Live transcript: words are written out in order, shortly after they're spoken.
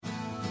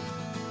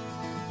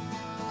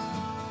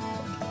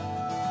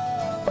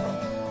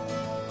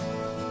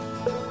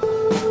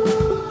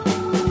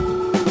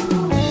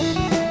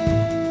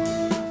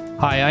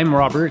Hi, I'm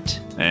Robert.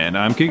 And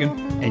I'm Keegan.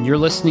 And you're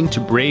listening to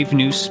Brave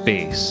New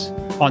Space.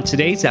 On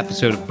today's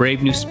episode of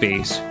Brave New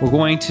Space, we're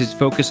going to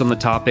focus on the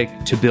topic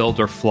to build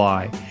or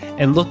fly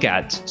and look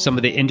at some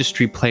of the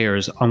industry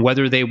players on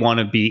whether they want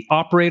to be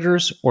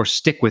operators or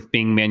stick with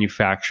being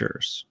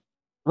manufacturers.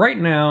 Right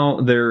now,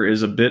 there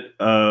is a bit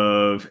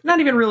of, not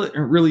even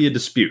really a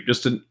dispute,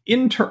 just an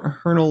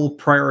internal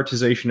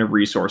prioritization of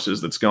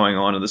resources that's going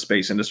on in the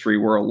space industry,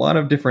 where a lot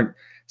of different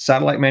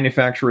satellite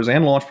manufacturers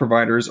and launch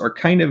providers are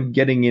kind of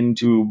getting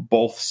into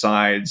both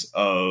sides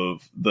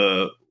of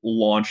the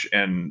launch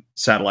and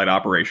satellite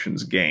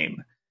operations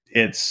game.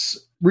 It's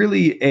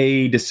really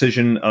a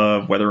decision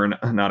of whether or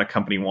not a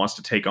company wants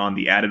to take on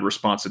the added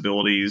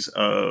responsibilities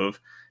of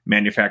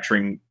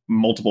manufacturing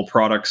multiple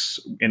products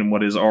in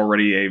what is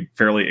already a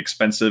fairly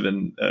expensive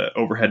and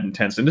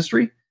overhead-intense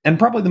industry. And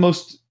probably the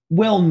most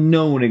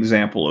well-known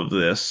example of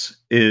this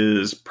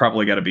is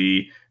probably got to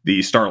be the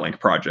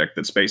Starlink project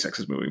that SpaceX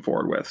is moving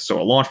forward with. So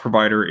a launch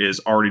provider is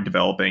already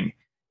developing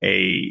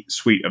a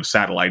suite of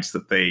satellites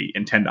that they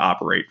intend to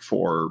operate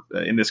for,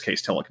 in this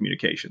case,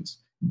 telecommunications.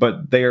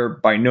 But they're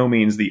by no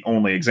means the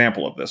only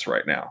example of this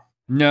right now.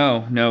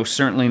 No,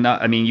 certainly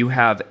not. I mean, you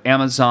have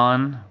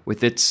Amazon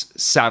with its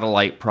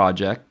satellite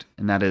project,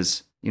 and that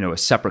is, a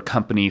separate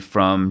company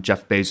from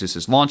Jeff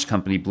Bezos' launch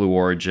company, Blue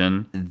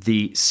Origin.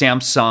 The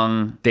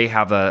Samsung, they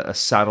have a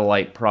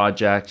satellite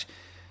project.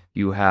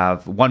 You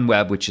have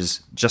OneWeb, which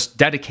is just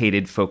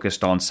dedicated,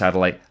 focused on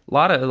satellite. A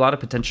lot of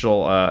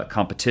potential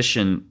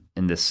competition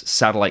in this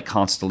satellite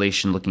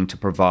constellation looking to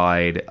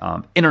provide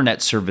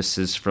internet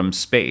services from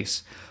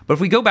space. But if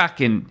we go back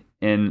into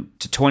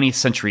 20th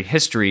century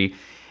history,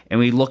 and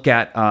we look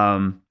at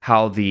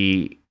how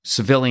the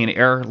civilian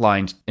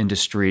airline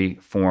industry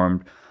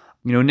formed,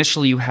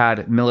 initially you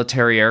had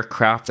military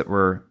aircraft that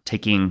were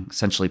taking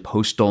essentially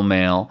postal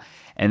mail,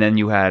 and then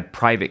you had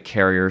private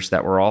carriers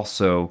that were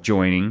also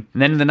joining.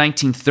 And then in the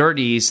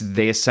 1930s,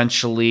 they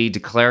essentially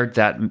declared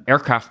that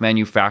aircraft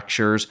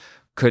manufacturers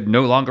could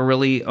no longer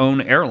really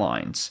own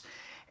airlines.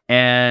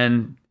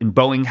 And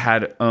Boeing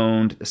had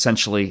owned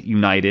essentially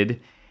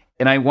United.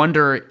 And I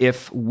wonder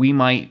if we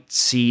might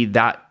see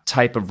that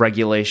type of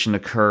regulation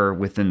occur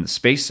within the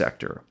space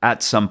sector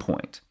at some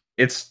point.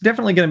 It's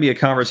definitely going to be a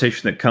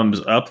conversation that comes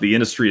up. The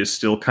industry is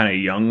still kind of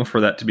young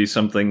for that to be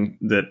something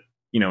that,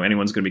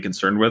 anyone's going to be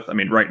concerned with. I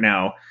mean, right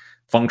now,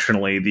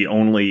 functionally, the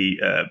only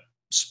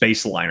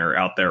space liner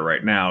out there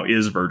right now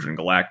is Virgin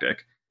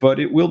Galactic. But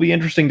it will be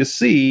interesting to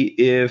see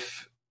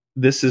if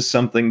this is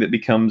something that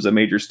becomes a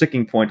major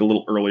sticking point a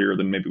little earlier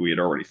than maybe we had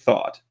already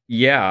thought.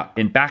 Yeah,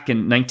 and back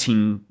in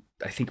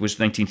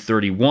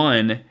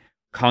 1931,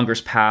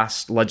 Congress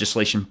passed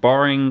legislation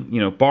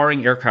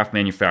barring aircraft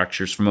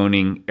manufacturers from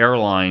owning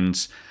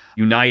airlines.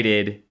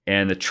 United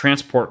and the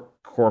Transport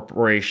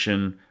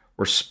Corporation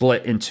were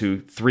split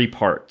into three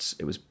parts.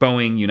 It was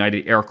Boeing,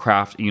 United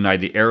Aircraft, and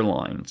United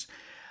Airlines.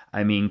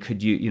 I mean,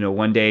 could you,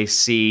 one day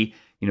see,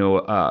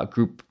 a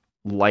group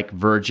like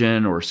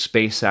Virgin or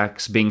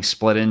SpaceX being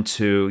split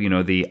into,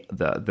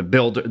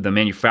 the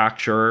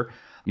manufacturer,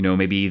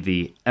 maybe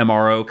the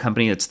MRO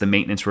company, that's the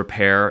maintenance,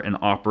 repair, and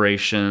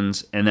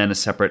operations, and then a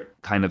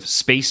separate kind of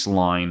space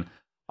line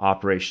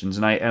operations.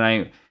 And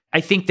I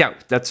think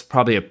that's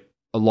probably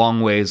a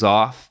long ways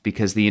off,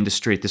 because the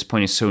industry at this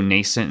point is so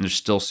nascent and there's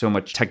still so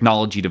much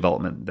technology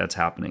development that's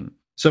happening.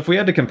 So if we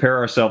had to compare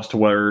ourselves to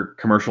where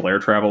commercial air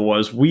travel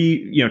was,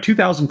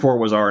 2004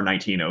 was our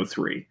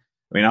 1903.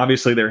 I mean,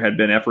 obviously there had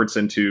been efforts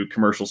into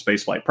commercial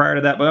spaceflight prior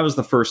to that, but that was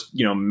the first,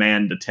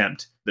 manned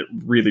attempt that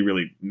really,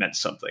 really meant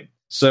something.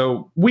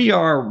 So we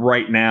are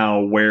right now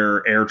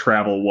where air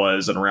travel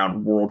was in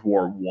around World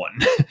War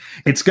I.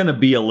 It's going to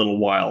be a little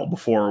while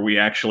before we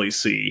actually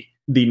see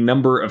the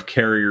number of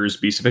carriers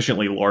be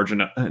sufficiently large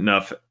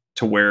enough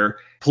to where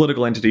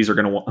political entities are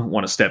going to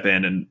want to step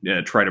in and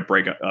try to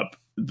break up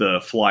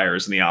the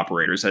flyers and the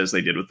operators, as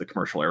they did with the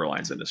commercial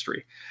airlines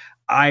industry.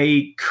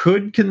 I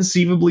could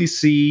conceivably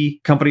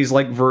see companies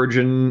like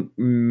Virgin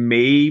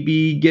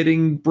maybe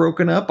getting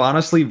broken up.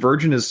 Honestly,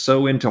 Virgin is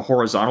so into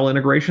horizontal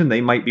integration, they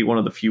might be one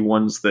of the few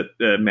ones that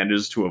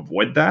manages to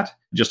avoid that,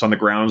 just on the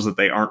grounds that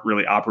they aren't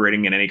really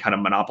operating in any kind of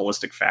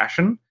monopolistic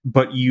fashion.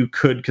 But you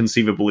could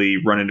conceivably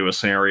run into a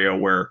scenario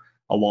where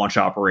a launch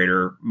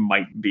operator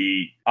might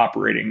be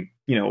operating,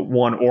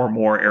 one or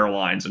more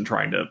airlines and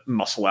trying to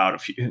muscle out a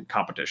few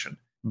competition.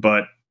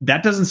 But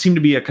that doesn't seem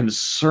to be a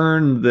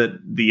concern that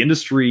the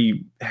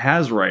industry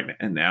has right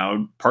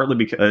now, partly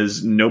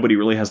because nobody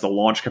really has the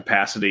launch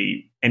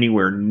capacity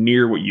anywhere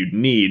near what you'd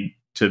need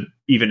to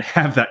even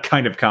have that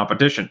kind of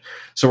competition.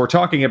 So we're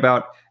talking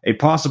about a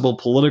possible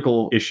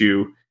political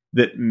issue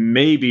that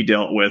may be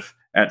dealt with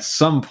at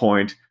some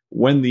point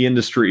when the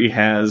industry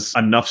has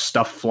enough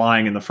stuff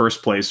flying in the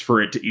first place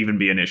for it to even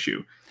be an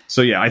issue.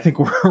 So yeah, I think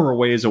we're a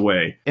ways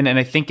away. And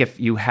I think if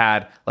you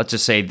had, let's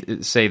just say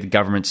the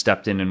government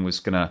stepped in and was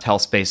going to tell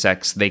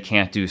SpaceX they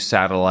can't do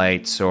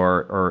satellites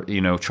or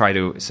try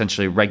to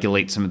essentially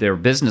regulate some of their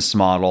business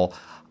model,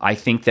 I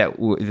think that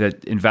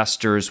that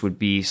investors would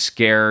be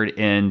scared,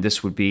 and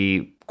this would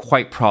be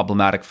quite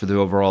problematic for the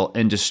overall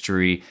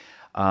industry.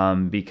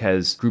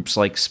 because groups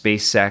like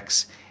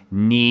SpaceX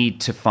need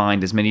to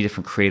find as many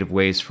different creative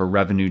ways for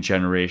revenue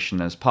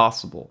generation as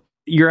possible.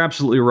 You're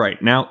absolutely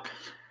right. Now,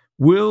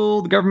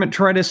 will the government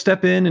try to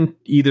step in and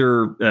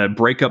either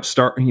break up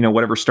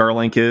whatever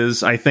Starlink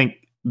is? I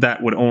think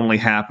that would only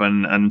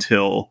happen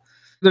until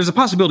there's a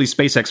possibility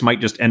SpaceX might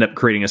just end up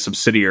creating a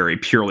subsidiary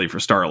purely for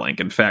Starlink.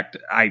 In fact,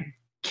 I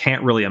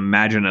can't really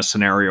imagine a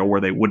scenario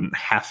where they wouldn't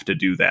have to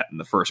do that in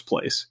the first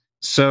place.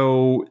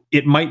 So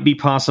it might be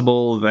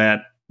possible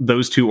that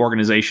those two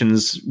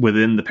organizations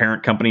within the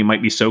parent company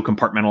might be so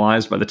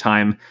compartmentalized by the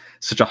time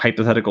such a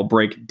hypothetical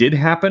break did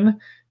happen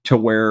to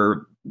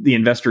where the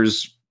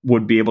investors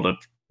would be able to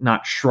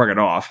not shrug it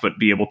off, but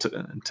be able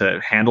to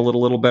handle it a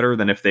little better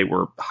than if they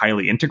were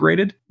highly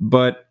integrated.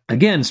 But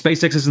again,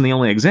 SpaceX isn't the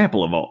only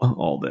example of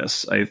all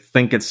this. I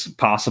think it's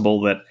possible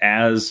that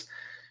as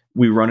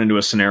we run into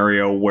a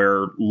scenario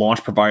where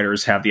launch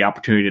providers have the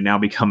opportunity to now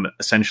become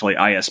essentially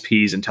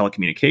ISPs and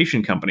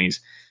telecommunication companies,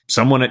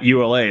 someone at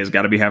ULA has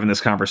got to be having this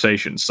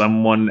conversation.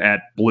 Someone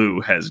at Blue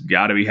has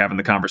got to be having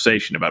the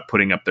conversation about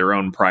putting up their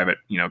own private,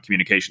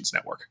 communications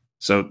network.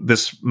 So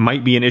this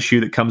might be an issue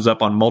that comes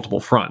up on multiple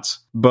fronts.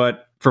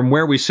 But from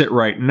where we sit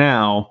right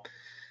now,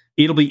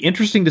 it'll be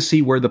interesting to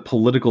see where the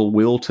political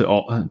will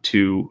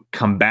to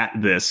combat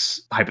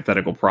this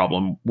hypothetical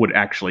problem would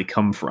actually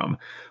come from.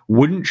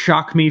 Wouldn't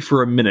shock me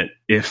for a minute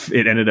if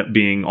it ended up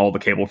being all the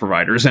cable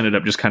providers ended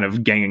up just kind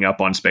of ganging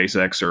up on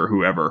SpaceX or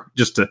whoever,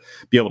 just to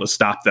be able to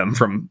stop them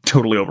from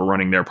totally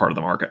overrunning their part of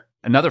the market.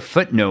 Another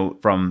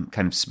footnote from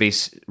kind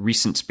of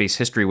recent space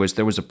history was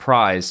there was a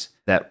prize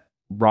that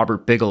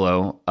Robert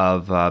Bigelow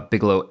of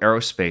Bigelow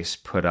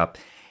Aerospace put up,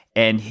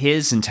 and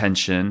his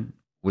intention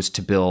was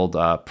to build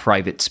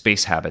private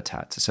space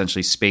habitats,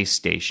 essentially space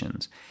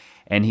stations.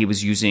 And he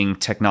was using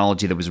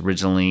technology that was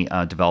originally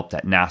developed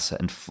at NASA,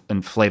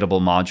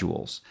 inflatable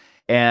modules.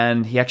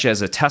 And he actually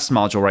has a test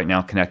module right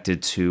now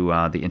connected to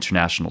the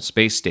International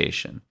Space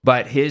Station.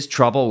 But his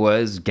trouble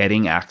was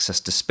getting access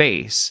to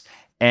space.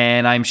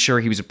 And I'm sure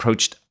he was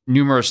approached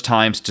numerous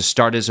times to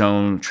start his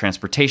own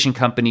transportation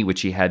company,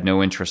 which he had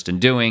no interest in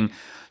doing.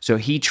 So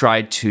he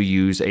tried to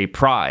use a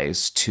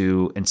prize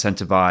to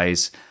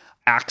incentivize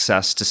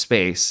access to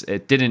space.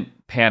 It didn't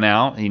pan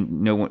out.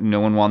 No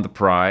one won the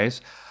prize.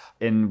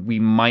 And we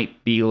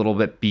might be a little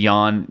bit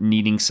beyond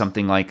needing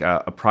something like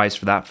a prize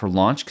for that for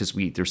launch, because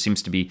there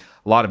seems to be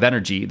a lot of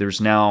energy.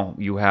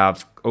 You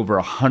have over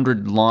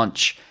 100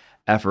 launch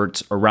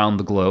efforts around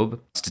the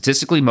globe.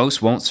 Statistically,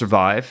 most won't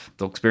survive.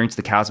 They'll experience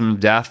the chasm of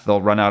death.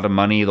 They'll run out of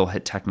money. They'll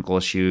hit technical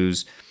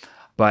issues.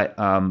 But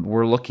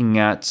we're looking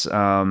at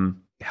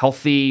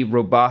healthy,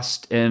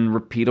 robust, and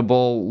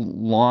repeatable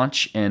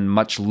launch and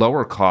much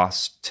lower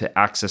cost to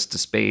access to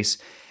space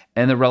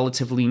in the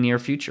relatively near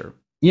future.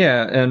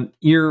 Yeah, and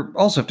you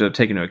also have to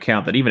take into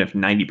account that even if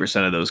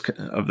 90%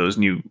 of those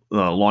new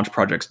launch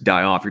projects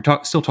die off,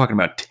 you're still talking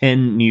about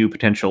 10 new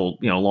potential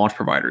launch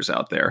providers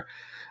out there.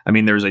 I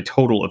mean, there's a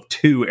total of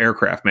 2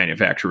 aircraft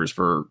manufacturers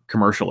for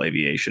commercial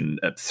aviation,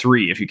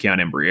 3 if you count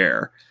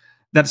Embraer.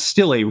 That's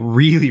still a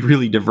really,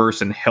 really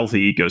diverse and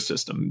healthy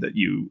ecosystem that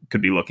you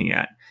could be looking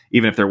at,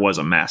 even if there was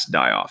a mass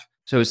die-off.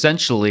 So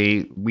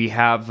essentially, we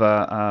have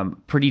a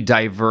pretty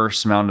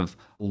diverse amount of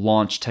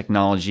launch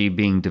technology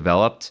being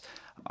developed.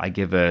 I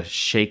give a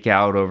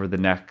shakeout over the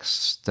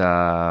next 2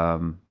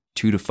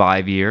 to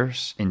 5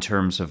 years in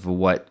terms of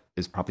what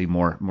is probably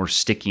more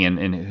sticky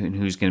and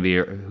who's going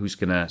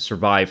to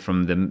survive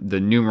from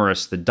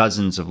the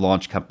dozens of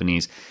launch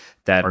companies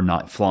that are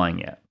not flying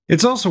yet.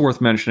 It's also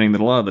worth mentioning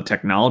that a lot of the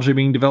technology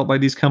being developed by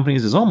these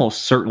companies is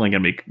almost certainly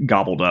going to be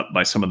gobbled up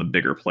by some of the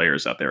bigger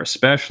players out there,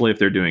 especially if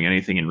they're doing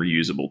anything in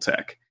reusable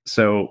tech.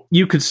 So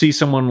you could see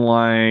someone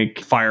like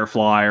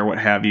Firefly or what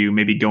have you,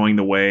 maybe going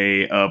the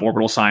way of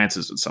Orbital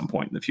Sciences at some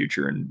point in the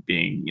future and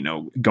being,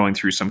 going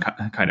through some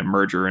kind of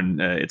merger and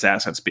its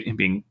assets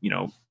being,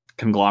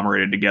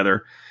 conglomerated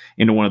together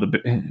into one of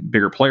the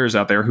bigger players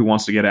out there who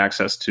wants to get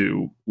access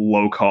to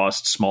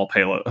low-cost, small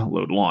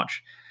payload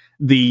launch.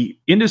 The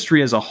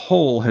industry as a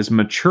whole has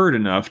matured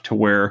enough to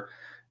where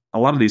a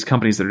lot of these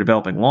companies that are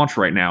developing launch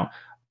right now,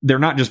 they're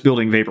not just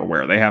building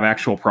vaporware. They have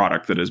actual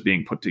product that is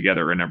being put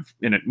together, and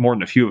more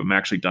than a few of them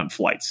actually done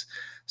flights.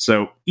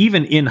 So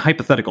even in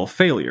hypothetical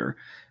failure,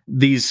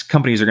 these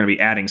companies are going to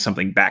be adding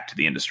something back to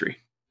the industry.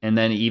 And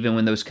then even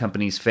when those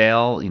companies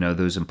fail,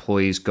 those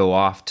employees go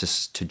off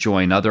to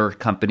join other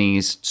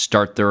companies,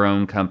 start their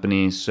own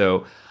companies.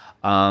 So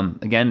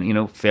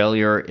again,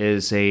 failure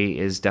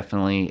is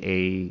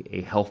definitely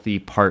a healthy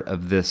part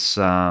of this,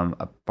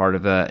 a part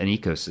of an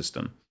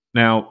ecosystem.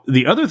 Now,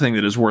 the other thing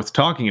that is worth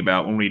talking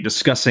about when we're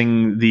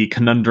discussing the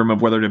conundrum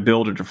of whether to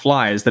build or to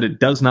fly is that it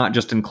does not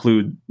just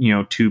include,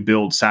 to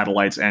build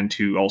satellites and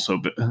to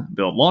also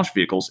build launch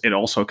vehicles. It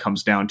also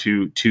comes down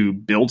to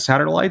build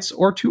satellites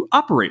or to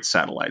operate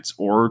satellites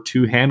or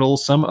to handle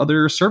some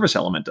other service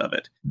element of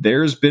it.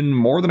 There's been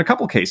more than a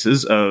couple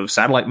cases of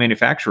satellite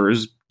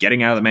manufacturers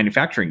getting out of the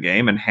manufacturing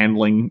game and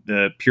handling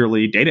the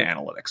purely data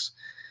analytics.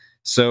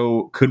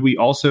 So could we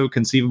also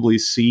conceivably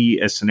see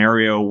a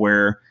scenario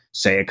where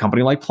Say a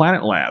company like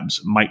Planet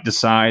Labs might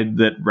decide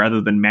that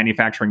rather than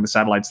manufacturing the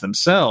satellites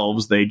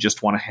themselves, they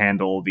just want to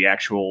handle the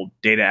actual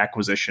data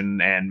acquisition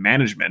and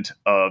management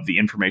of the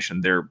information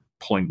they're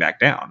pulling back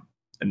down,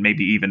 and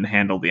maybe even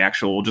handle the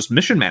actual just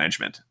mission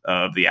management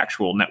of the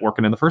actual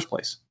networking in the first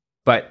place.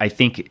 But I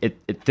think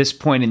at this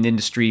point in the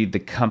industry, the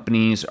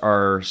companies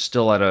are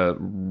still at a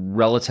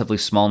relatively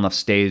small enough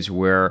stage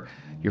where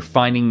you're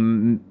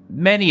finding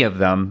many of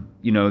them,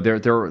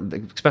 they're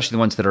especially the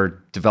ones that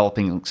are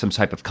developing some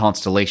type of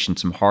constellation,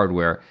 some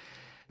hardware.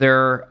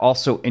 They're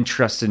also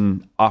interested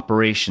in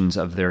operations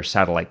of their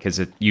satellite because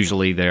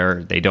usually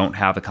they don't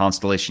have a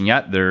constellation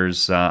yet.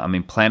 There's,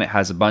 Planet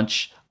has a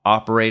bunch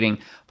operating,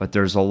 but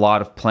there's a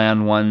lot of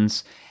planned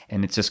ones,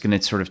 and it's just going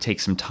to sort of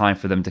take some time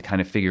for them to kind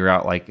of figure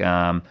out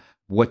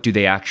what do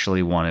they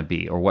actually want to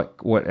be, or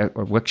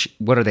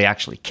what are they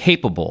actually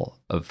capable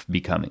of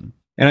becoming.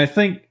 And I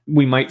think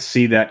we might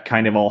see that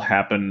kind of all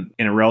happen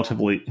in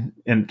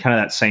kind of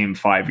that same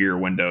 5-year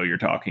window you're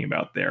talking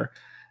about there.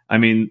 I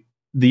mean,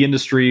 the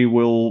industry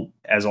will,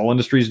 as all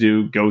industries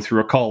do, go through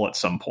a cull at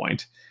some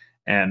point,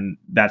 and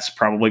that's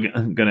probably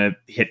going to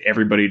hit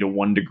everybody to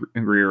one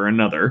degree or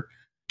another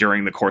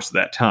during the course of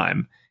that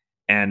time.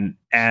 And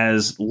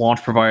as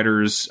launch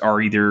providers are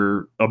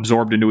either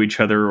absorbed into each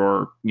other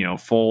or,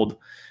 fold,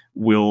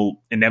 we'll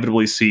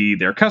inevitably see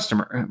their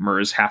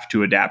customers have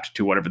to adapt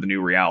to whatever the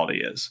new reality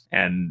is.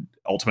 And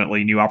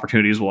ultimately, new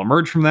opportunities will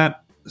emerge from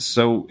that.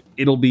 So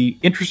it'll be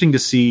interesting to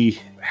see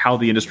how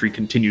the industry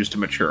continues to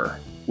mature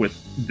with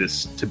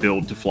this to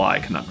build to fly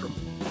conundrum.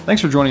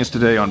 Thanks for joining us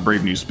today on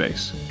Brave New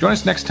Space. Join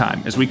us next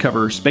time as we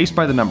cover Space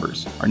by the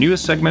Numbers, our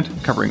newest segment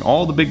covering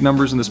all the big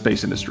numbers in the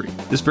space industry.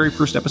 This very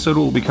first episode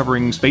will be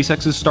covering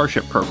SpaceX's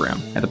Starship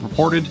program and the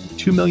purported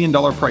 $2 million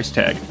price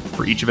tag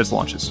for each of its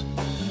launches.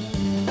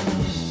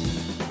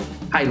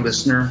 Hi,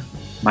 listener.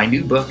 My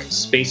new book,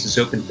 Space is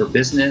Open for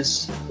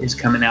Business, is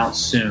coming out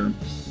soon,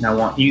 and I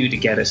want you to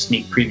get a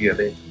sneak preview of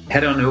it.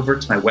 Head on over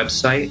to my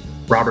website,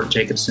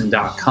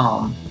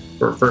 robertjacobson.com,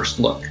 for a first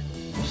look.